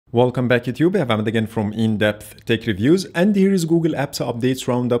Welcome back YouTube, I'm Ahmed again from In-Depth Tech Reviews, and here is Google Apps Updates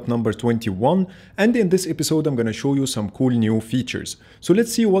Roundup number 21, and in this episode I'm going to show you some cool new features. So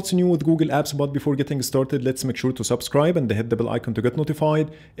let's see what's new with Google Apps, but before getting started, let's make sure to subscribe and hit the bell icon to get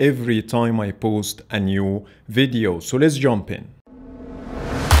notified every time I post a new video. So let's jump in.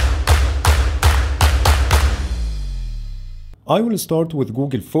 I will start with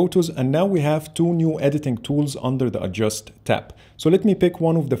Google Photos, and now we have two new editing tools under the Adjust tab. So let me pick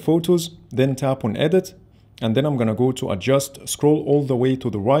one of the photos, then tap on Edit, and then I'm going to go to Adjust, scroll all the way to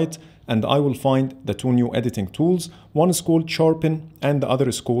the right, and I will find the two new editing tools. One is called Sharpen and the other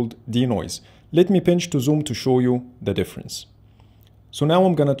is called Denoise. Let me pinch to zoom to show you the difference. So now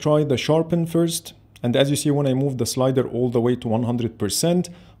I'm going to try the Sharpen first, and as you see, when I move the slider all the way to 100%,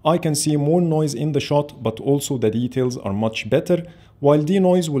 I can see more noise in the shot, but also the details are much better, while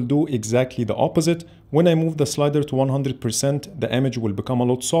Denoise will do exactly the opposite. When I move the slider to 100%, the image will become a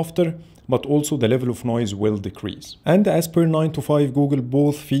lot softer, but also the level of noise will decrease. And as per 9 to 5 Google,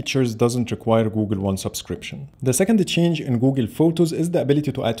 both features doesn't require Google One subscription. The second change in Google Photos is the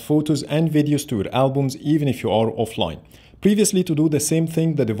ability to add photos and videos to your albums even if you are offline. Previously, to do the same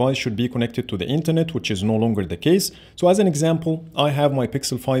thing, the device should be connected to the internet, which is no longer the case. So as an example, I have my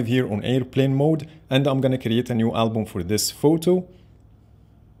Pixel 5 here on airplane mode, and I'm going to create a new album for this photo.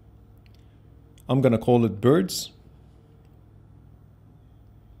 I'm going to call it Birds.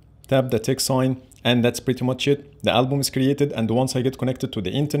 Tap the tick sign, and that's pretty much it. The album is created, and once I get connected to the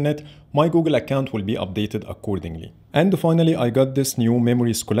internet, my Google account will be updated accordingly. And finally, I got this new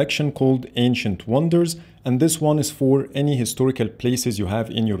memories collection called Ancient Wonders, and this one is for any historical places you have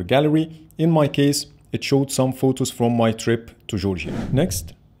in your gallery. In my case, it showed some photos from my trip to Georgia.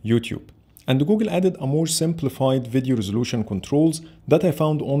 Next, YouTube. And Google added a more simplified video resolution controls that I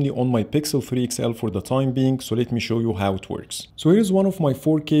found only on my Pixel 3 XL for the time being, so let me show you how it works. So here's one of my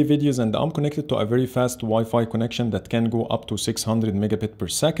 4K videos, and I'm connected to a very fast Wi-Fi connection that can go up to 600 megabit per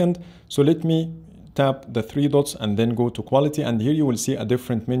second. So let me tap the three dots and then go to quality, and here you will see a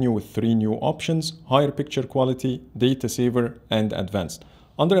different menu with three new options: higher picture quality, data saver, and advanced.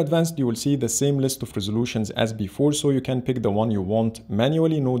 Under advanced, you will see the same list of resolutions as before, so you can pick the one you want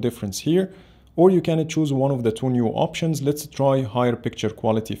manually, no difference here, or you can choose one of the two new options. Let's try higher picture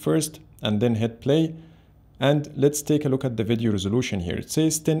quality first and then hit play. And let's take a look at the video resolution here. It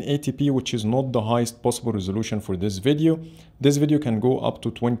says 1080p, which is not the highest possible resolution for this video. This video can go up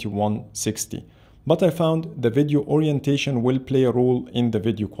to 2160. But I found the video orientation will play a role in the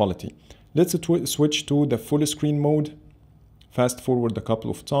video quality. Let's switch to the full screen mode. Fast forward a couple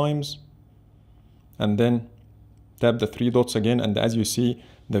of times and then tap the three dots again, and as you see,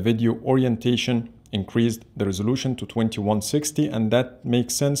 the video orientation increased the resolution to 2160, and that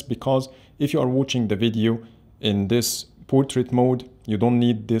makes sense because if you are watching the video in this portrait mode, you don't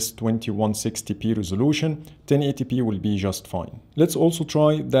need this 2160p resolution. 1080p will be just fine. Let's also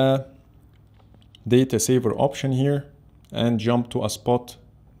try the data saver option here and jump to a spot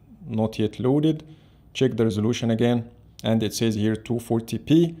not yet loaded. Check the resolution again, and it says here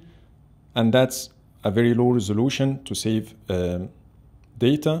 240p, and that's a very low resolution to save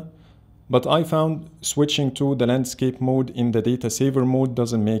data. But I found switching to the landscape mode in the data saver mode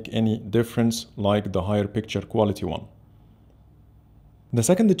doesn't make any difference like the higher picture quality one. The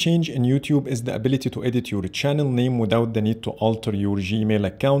second change in YouTube is the ability to edit your channel name without the need to alter your Gmail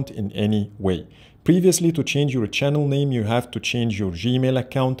account in any way. Previously, to change your channel name, you have to change your Gmail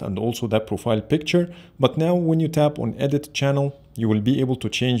account and also that profile picture. But now when you tap on Edit Channel, you will be able to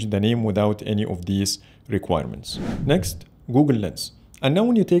change the name without any of these requirements. Next, Google Lens. And now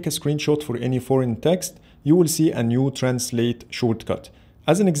when you take a screenshot for any foreign text, you will see a new Translate shortcut.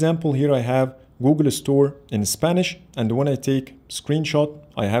 As an example, here I have Google Store in Spanish, and when I take screenshot,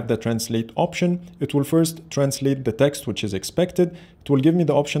 I have the translate option. It will first translate the text, which is expected. It will give me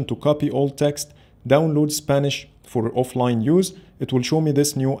the option to copy all text, download Spanish for offline use. It will show me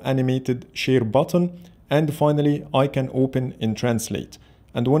this new animated share button, and finally I can open in Translate.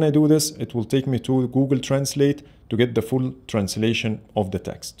 And when I do this, it will take me to Google Translate to get the full translation of the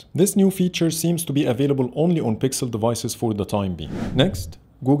text. This new feature seems to be available only on Pixel devices for the time being. Next,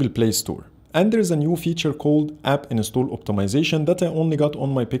 Google Play Store. And there is a new feature called App Install Optimization that I only got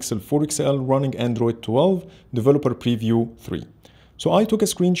on my Pixel 4 XL running Android 12 Developer Preview 3. So I took a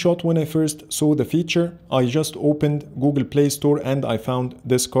screenshot when I first saw the feature. I just opened Google Play Store and I found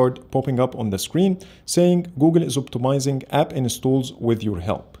this card popping up on the screen saying Google is optimizing app installs with your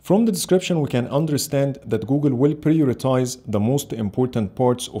help. From the description, we can understand that Google will prioritize the most important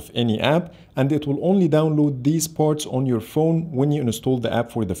parts of any app, and it will only download these parts on your phone when you install the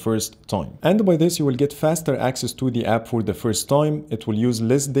app for the first time. And by this, you will get faster access to the app for the first time. It will use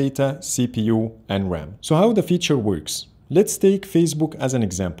less data, CPU, and RAM. So how the feature works? Let's take Facebook as an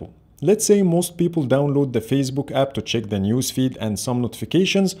example. Let's say most people download the Facebook app to check the newsfeed and some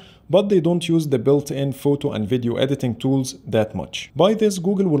notifications, but they don't use the built-in photo and video editing tools that much. By this,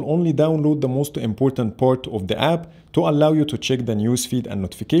 Google will only download the most important part of the app to allow you to check the newsfeed and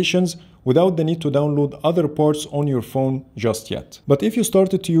notifications without the need to download other parts on your phone just yet. But if you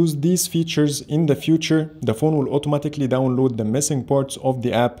started to use these features in the future, the phone will automatically download the missing parts of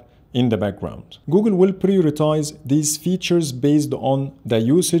the app in the background. Google will prioritize these features based on the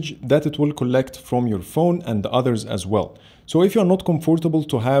usage that it will collect from your phone and the others as well. So if you're not comfortable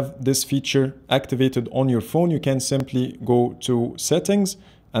to have this feature activated on your phone, you can simply go to Settings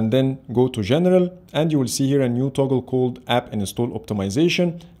and then go to General, and you will see here a new toggle called App Install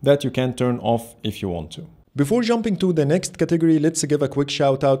Optimization that you can turn off if you want to. Before jumping to the next category, let's give a quick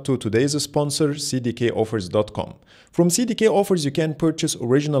shout out to today's sponsor, cdkoffers.com. From CDK Offers, you can purchase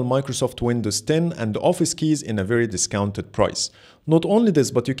original Microsoft Windows 10 and Office keys in a very discounted price. Not only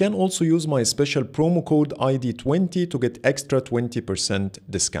this, but you can also use my special promo code ID20 to get extra 20%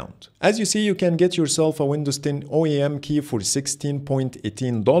 discount. As you see, you can get yourself a Windows 10 OEM key for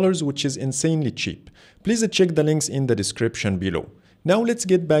 $16.18, which is insanely cheap. Please check the links in the description below. Now let's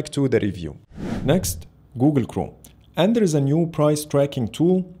get back to the review. Next, Google Chrome. And there is a new price tracking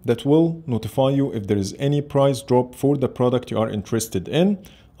tool that will notify you if there is any price drop for the product you are interested in.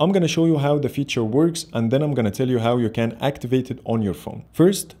 I'm going to show you how the feature works, and then I'm going to tell you how you can activate it on your phone.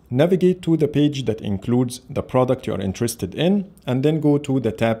 First, navigate to the page that includes the product you are interested in, and then go to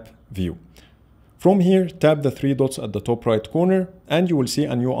the tab view. From here, tap the three dots at the top right corner, and you will see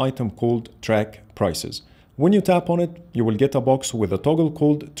a new item called Track Prices. When you tap on it, you will get a box with a toggle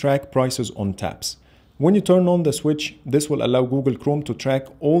called Track Prices on Tabs. When you turn on the switch, this will allow Google Chrome to track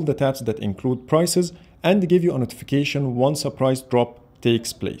all the tabs that include prices and give you a notification once a price drop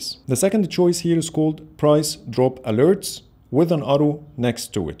takes place. The second choice here is called Price Drop Alerts with an arrow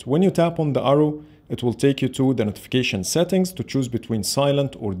next to it. When you tap on the arrow, it will take you to the notification settings to choose between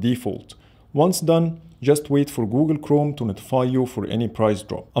silent or default. Once done, just wait for Google Chrome to notify you for any price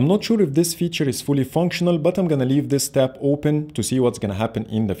drop. I'm not sure if this feature is fully functional, but I'm gonna leave this tab open to see what's gonna happen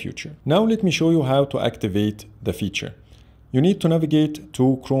in the future. Now let me show you how to activate the feature. You need to navigate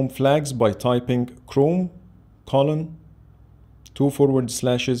to Chrome flags by typing Chrome :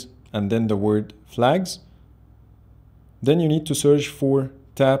 2// and then the word flags. Then you need to search for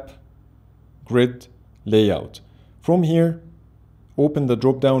Tap Grid Layout. From here, open the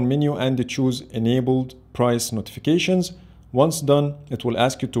drop-down menu and choose Enabled Price Notifications. Once done, it will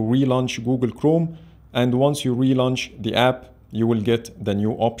ask you to relaunch Google Chrome, and once you relaunch the app, you will get the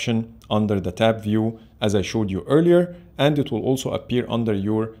new option under the tab view as I showed you earlier, and it will also appear under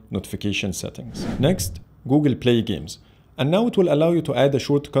your notification settings. Next, Google Play Games. And now it will allow you to add a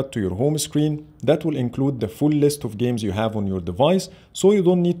shortcut to your home screen that will include the full list of games you have on your device, so you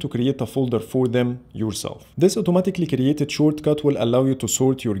don't need to create a folder for them yourself. This automatically created shortcut will allow you to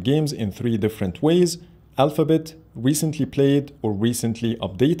sort your games in 3 different ways: alphabet, recently played, or recently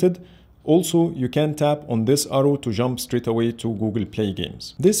updated. Also, you can tap on this arrow to jump straight away to Google Play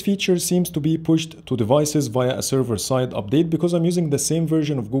Games. This feature seems to be pushed to devices via a server-side update because I'm using the same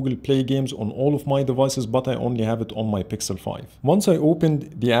version of Google Play Games on all of my devices, but I only have it on my Pixel 5. Once I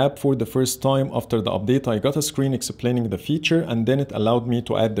opened the app for the first time after the update, I got a screen explaining the feature, and then it allowed me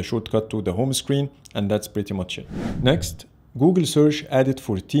to add the shortcut to the home screen, and that's pretty much it. Next, Google Search added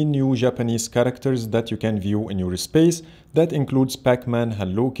 14 new Japanese characters that you can view in your space. That includes Pac-Man,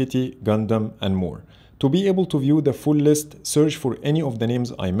 Hello Kitty, Gundam, and more. To be able to view the full list, search for any of the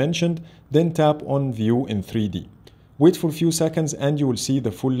names I mentioned, then tap on View in 3D. Wait for a few seconds and you will see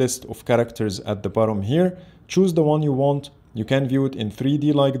the full list of characters at the bottom here. Choose the one you want. You can view it in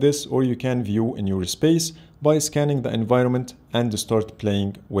 3D like this, or you can view in your space by scanning the environment and start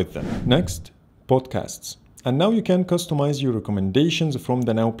playing with them. Next, podcasts. And now you can customize your recommendations from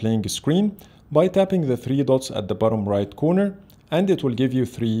the now playing screen by tapping the 3 dots at the bottom right corner, and it will give you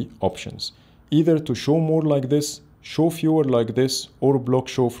 3 options. Either to show more like this, show fewer like this, or block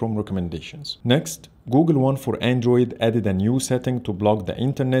show from recommendations. Next, Google One for Android added a new setting to block the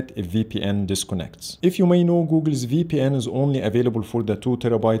internet if VPN disconnects. If you may know, Google's VPN is only available for the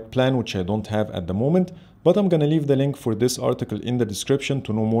 2TB plan, which I don't have at the moment, but I'm gonna leave the link for this article in the description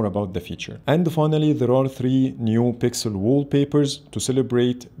to know more about the feature. And finally, there are 3 new Pixel wallpapers to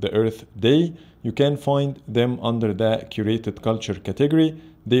celebrate the Earth Day. You can find them under the curated culture category.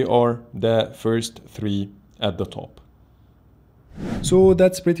 They are the first 3 at the top. So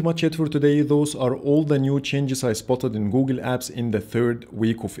that's pretty much it for today. Those are all the new changes I spotted in Google Apps in the 3rd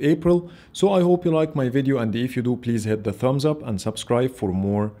week of April. So I hope you liked my video, and if you do, please hit the thumbs up and subscribe for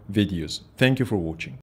more videos. Thank you for watching.